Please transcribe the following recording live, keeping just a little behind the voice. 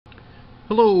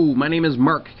Hello, my name is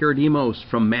Mark Karadimos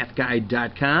from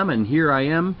MATHguide.com, and here I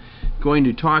am going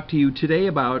to talk to you today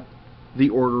about the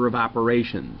order of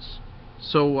operations.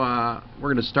 So we're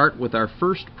going to start with our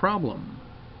first problem.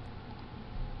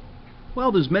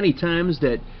 Well, there's many times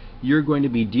that you're going to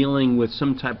be dealing with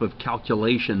some type of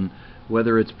calculation,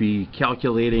 whether it's be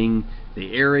calculating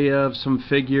the area of some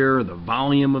figure, the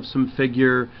volume of some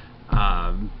figure.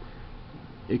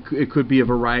 It could be a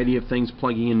variety of things,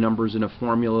 plugging in numbers in a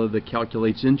formula that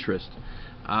calculates interest.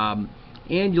 And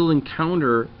you'll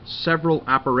encounter several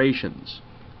operations.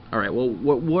 Alright, well,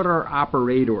 what are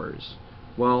operators?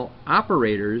 Well,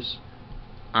 operators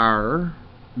are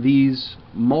these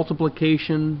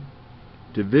multiplication,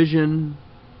 division,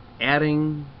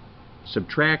 adding,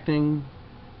 subtracting,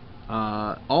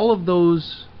 all of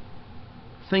those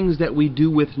things that we do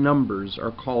with numbers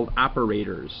are called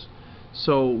operators.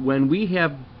 So when we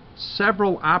have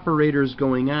several operators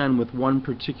going on with one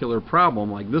particular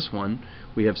problem, like this one,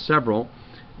 we have several,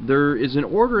 there is an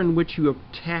order in which you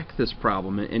attack this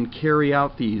problem and carry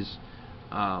out these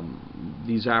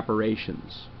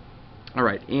operations.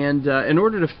 Alright, and in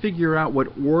order to figure out what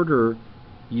order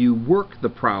you work the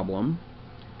problem,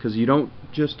 because you don't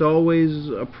just always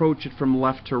approach it from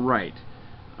left to right,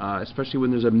 especially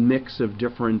when there's a mix of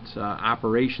different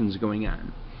operations going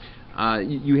on.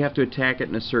 You have to attack it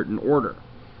in a certain order.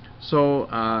 So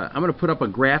I'm going to put up a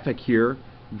graphic here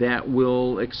that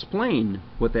will explain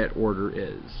what that order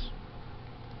is.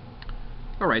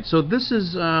 Alright, so this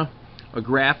is a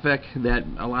graphic that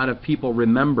a lot of people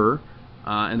remember,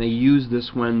 and they use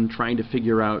this when trying to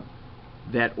figure out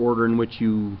that order in which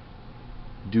you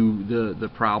do the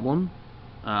problem.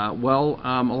 A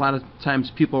lot of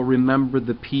times people remember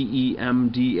the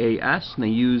PEMDAS, and they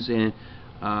use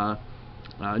a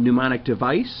mnemonic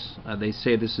device. They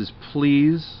say this is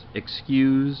please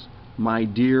excuse my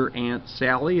dear Aunt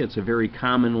Sally. It's a very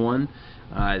common one.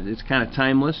 It's kind of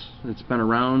timeless. It's been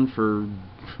around for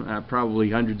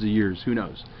probably hundreds of years. Who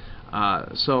knows?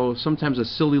 So sometimes a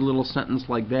silly little sentence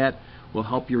like that will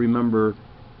help you remember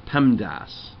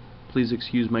PEMDAS. Please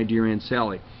excuse my dear Aunt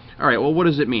Sally. Alright, well, what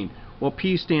does it mean? Well,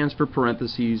 P stands for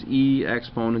parentheses, E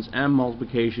exponents, M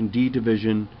multiplication, D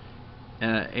division,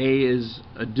 A is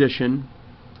addition,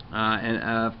 and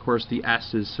of course the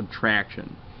S is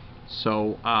subtraction.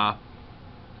 So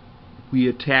we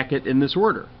attack it in this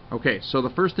order. Okay, so the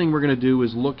first thing we're going to do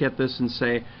is look at this and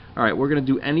say, alright, we're going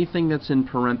to do anything that's in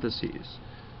parentheses.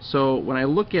 So when I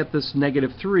look at this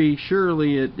 -3,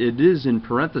 surely it is in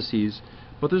parentheses,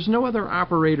 but there's no other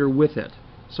operator with it.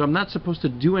 So I'm not supposed to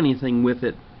do anything with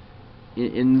it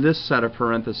in this set of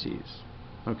parentheses.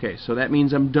 Okay, so that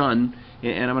means I'm done,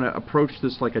 and I'm going to approach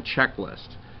this like a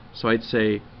checklist. So I'd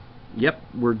say, yep,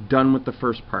 we're done with the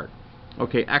first part.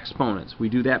 Okay, exponents, we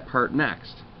do that part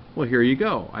next. Well, here you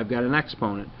go. I've got an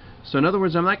exponent. So in other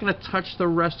words, I'm not going to touch the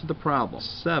rest of the problem.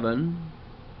 7,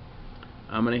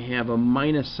 I'm going to have a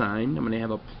minus sign, I'm going to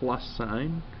have a plus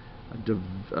sign, a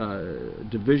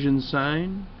division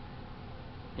sign,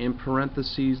 and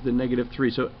parentheses the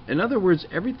 -3. So in other words,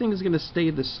 everything is going to stay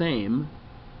the same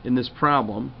in this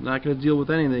problem. I'm not going to deal with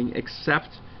anything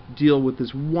except deal with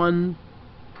this one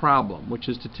problem, which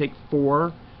is to take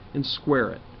 4 and square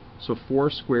it. So 4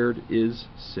 squared is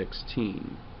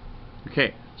 16.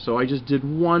 Okay, so I just did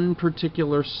one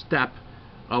particular step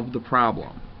of the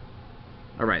problem.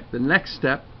 Alright, the next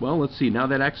step, well, let's see, now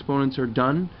that exponents are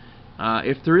done,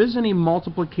 if there is any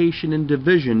multiplication and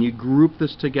division, you group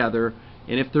this together,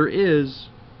 and if there is,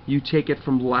 you take it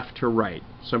from left to right.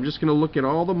 So I'm just going to look at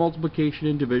all the multiplication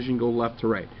and division, go left to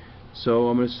right. So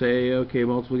I'm going to say, okay,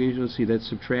 multiplication, let's see, that's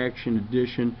subtraction,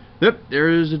 addition. Yep, there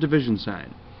is a division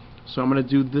sign. So I'm going to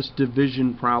do this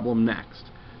division problem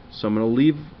next. So I'm going to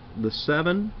leave the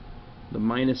 7, the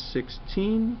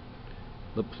 -16,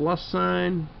 the plus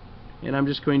sign, and I'm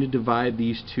just going to divide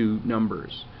these two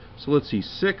numbers. So let's see,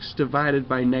 6 divided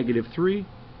by -3.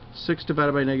 6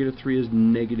 divided by -3 is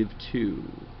 -2.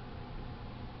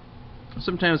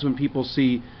 Sometimes when people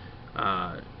see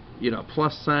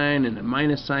plus sign and a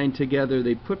minus sign together,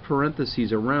 they put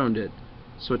parentheses around it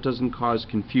so it doesn't cause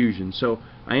confusion. So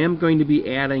I am going to be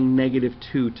adding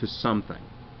 -2 to something.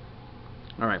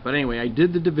 Alright, but anyway, I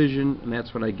did the division, and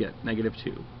that's what I get,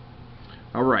 -2.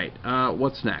 Alright,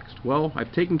 what's next? Well,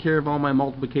 I've taken care of all my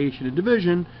multiplication and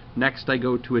division. Next I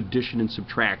go to addition and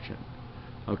subtraction.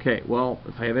 Okay, well,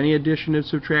 if I have any addition and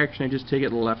subtraction, I just take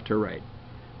it left to right.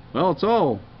 Well, it's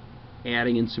all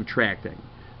adding and subtracting.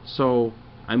 So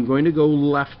I'm going to go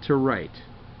left to right.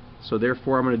 So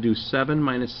therefore I'm going to do 7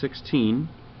 minus 16,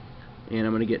 and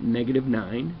I'm going to get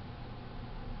 -9.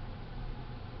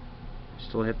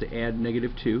 Still have to add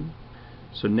 -2.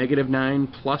 So negative 9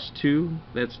 plus 2,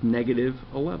 that's negative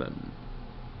 11.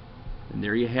 And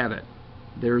there you have it.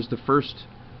 There's the first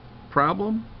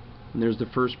problem, and there's the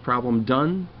first problem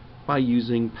done by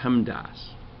using PEMDAS.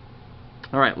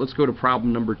 Alright, let's go to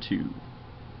problem number 2.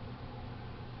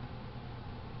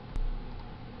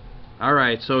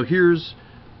 Alright, so here's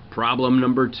problem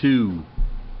number 2.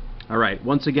 Alright,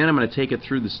 once again I'm going to take it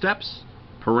through the steps.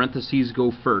 Parentheses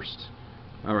go first.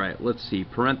 Alright, let's see.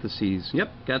 Parentheses. Yep,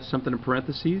 got something in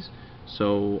parentheses.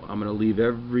 So I'm going to leave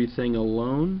everything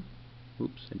alone.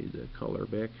 Oops, I need the color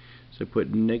back. So I put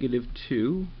negative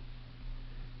 2.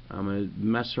 I'm going to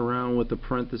mess around with the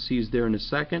parentheses there in a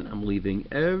second. I'm leaving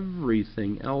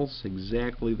everything else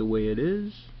exactly the way it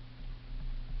is.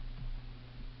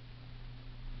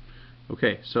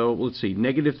 Okay, so let's see.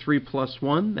 Negative 3 plus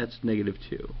 1, that's negative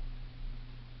 2.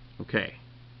 Okay,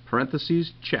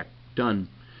 parentheses, check, done.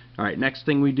 Alright, next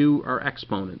thing we do are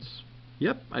exponents.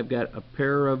 Yep, I've got a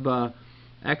pair of a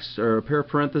pair of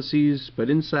parentheses, but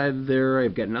inside there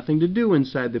I've got nothing to do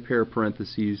inside the pair of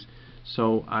parentheses.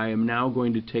 So I am now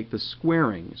going to take the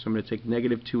squaring. So I'm going to take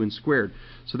negative 2 and squared.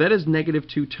 So that is negative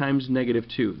 2 times negative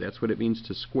 2. That's what it means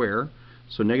to square.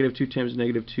 So negative 2 times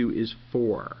negative 2 is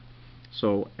 4.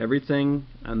 So everything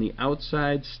on the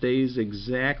outside stays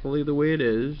exactly the way it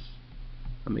is.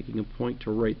 I'm making a point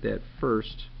to write that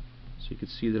first so you can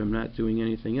see that I'm not doing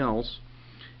anything else.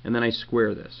 And then I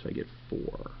square this. So I get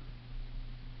 4.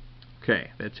 Okay,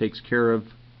 that takes care of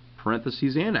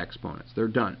parentheses and exponents. They're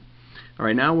done.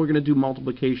 Alright, now we're going to do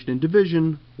multiplication and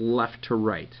division left to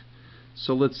right.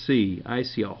 So let's see. I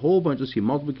see a whole bunch. Let's see.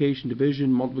 Multiplication,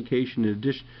 division, multiplication, and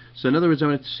addition. So in other words, I'm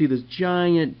going to see this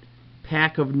giant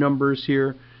pack of numbers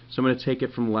here. So I'm going to take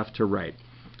it from left to right.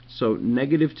 So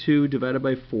negative 2 divided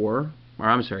by 4, or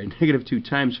I'm sorry, negative 2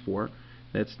 times 4,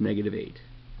 that's negative 8.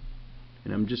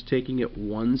 And I'm just taking it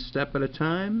one step at a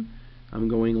time. I'm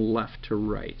going left to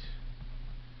right.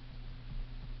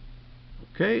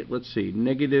 Okay, let's see.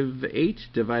 Negative 8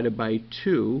 divided by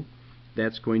 2,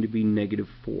 that's going to be negative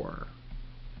 4.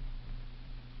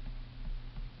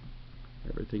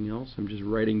 Everything else I'm just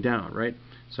writing down, right?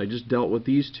 So I just dealt with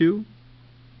these two,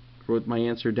 wrote my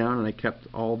answer down, and I kept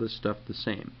all this stuff the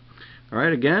same.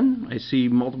 Alright, again, I see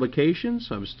multiplication,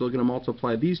 so I'm still going to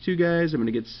multiply these two guys. I'm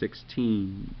going to get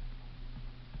 16.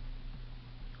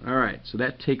 Alright, so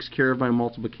that takes care of my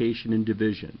multiplication and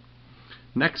division.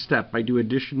 Next step, I do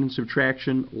addition and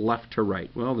subtraction left to right.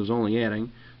 Well, there's only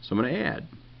adding, so I'm going to add.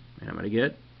 And I'm going to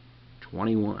get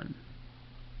 21.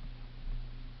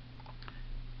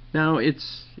 Now,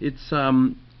 it's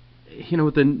you know,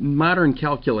 with the modern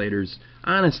calculators,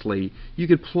 honestly, you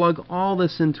could plug all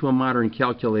this into a modern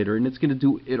calculator and it's going to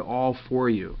do it all for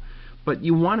you. But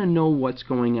you want to know what's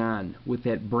going on with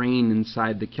that brain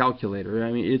inside the calculator.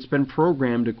 I mean, it's been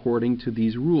programmed according to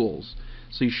these rules.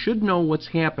 So you should know what's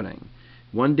happening.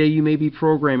 One day you may be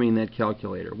programming that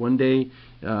calculator. One day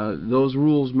those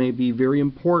rules may be very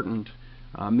important.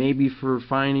 Maybe for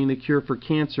finding the cure for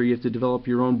cancer you have to develop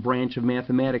your own branch of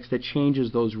mathematics that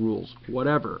changes those rules.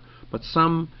 Whatever. But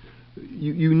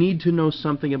you need to know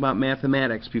something about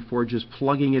mathematics before just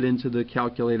plugging it into the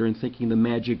calculator and thinking the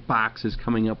magic box is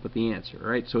coming up with the answer.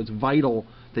 Right? So it's vital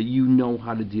that you know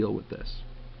how to deal with this.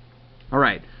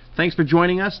 Alright, thanks for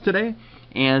joining us today,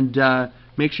 and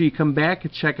make sure you come back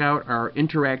and check out our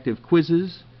interactive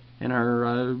quizzes and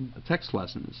our text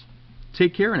lessons.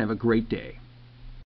 Take care and have a great day.